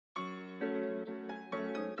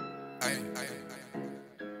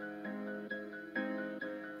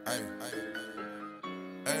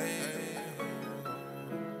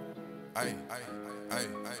I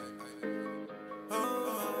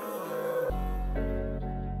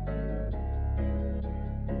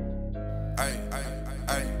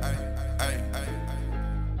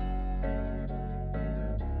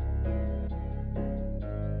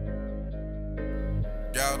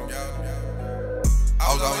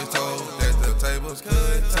was always told that the tables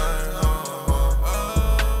could turn.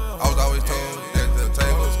 I was always told that the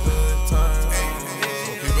tables could turn.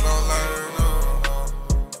 So people don't learn.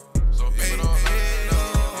 So people don't learn.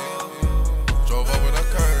 Drove over the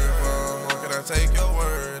curve. Can I take your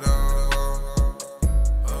word?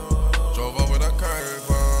 Drove over the curve.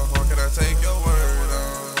 Can I take your word?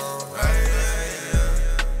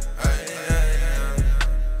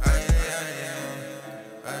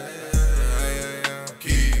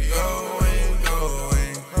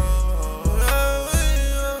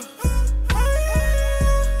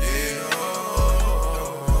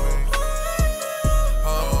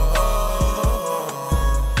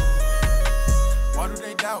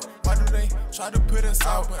 Why do they try to put us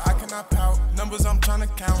out, but I cannot pout? Numbers I'm trying to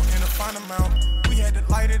count in a fine amount. We had to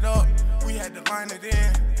light it up, we had to line it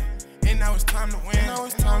in. And now it's time to win.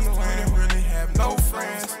 We didn't really have no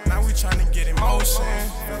friends. Now we trying to get emotion.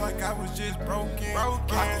 Feel like I was just broken.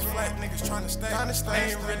 Pockets flat, niggas trying to stay.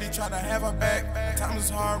 They ain't really try to have our back. Times is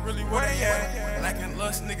hard, really where they at? Lacking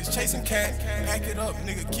lust, niggas chasing cat. Pack it up,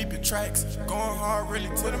 nigga, keep your tracks. Going hard, really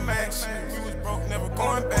to the max. We was broke, never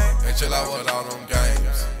going back. And chill out with all them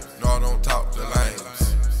games. No, I don't talk to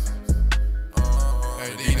lames.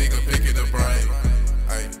 Hey, these niggas picking the brain.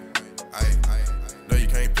 No, you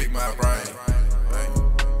can't pick my brain.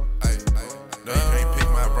 No, you can't pick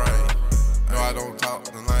my brain. No, I don't talk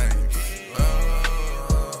to lames.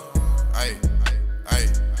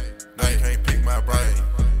 No, you can't pick my brain.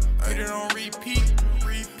 Put it on repeat.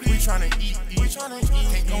 We tryna eat.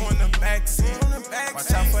 Can't go in the backseat.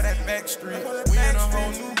 Watch out for that back street. We in a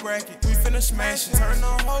whole new bracket. We finna smash it. Turn the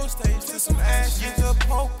whole stage to some ashes. Get the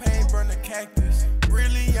propane, burn the cactus.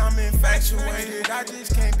 Really, I'm infatuated. I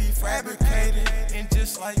just can't be fabricated. And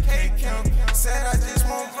just like K-Count said, I just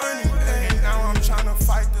want money. And now I'm tryna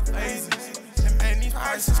fight the lazies. And man, these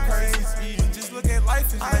prices crazy. Just look at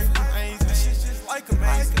life is amazing. This shit's just like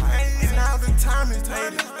amazing. And now the time is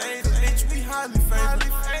late. Bitch, we highly favored.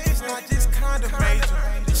 It's not just kinda major.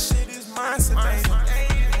 This shit is mindset major.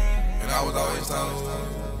 And I was always told.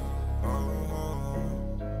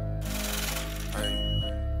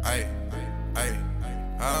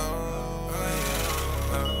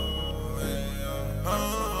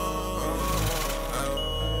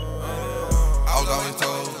 I was always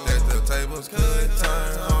told that the tables could